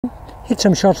hit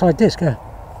some shots like this. Go.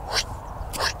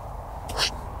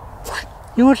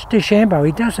 You watch DeChambeau,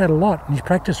 he does that a lot in his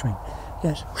practice swing.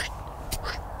 Yes.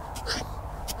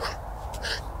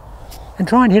 And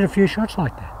try and hit a few shots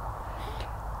like that.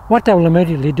 What they will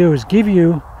immediately do is give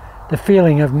you the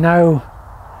feeling of no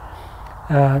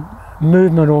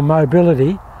movement or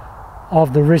mobility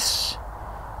of the wrists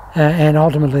and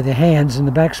ultimately the hands in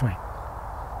the backswing.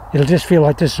 It'll just feel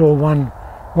like this is all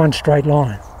one straight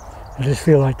line. It'll just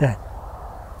feel like that.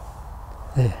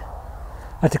 There.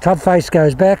 Like the club face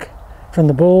goes back from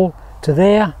the ball to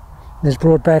there, and is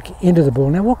brought back into the ball.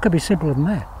 Now what could be simpler than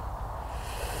that?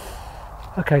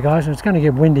 Okay guys, it's going to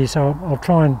get windy, so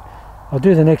I'll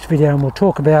do the next video and we'll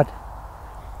talk about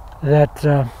that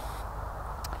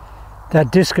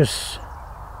discus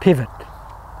pivot,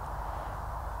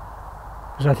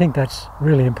 because I think that's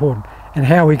really important, and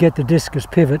how we get the discus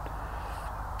pivot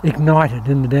ignited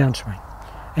in the downswing,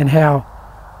 and how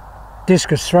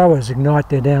discus throwers ignite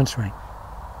their downswing.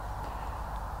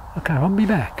 Okay, I'll be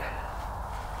back.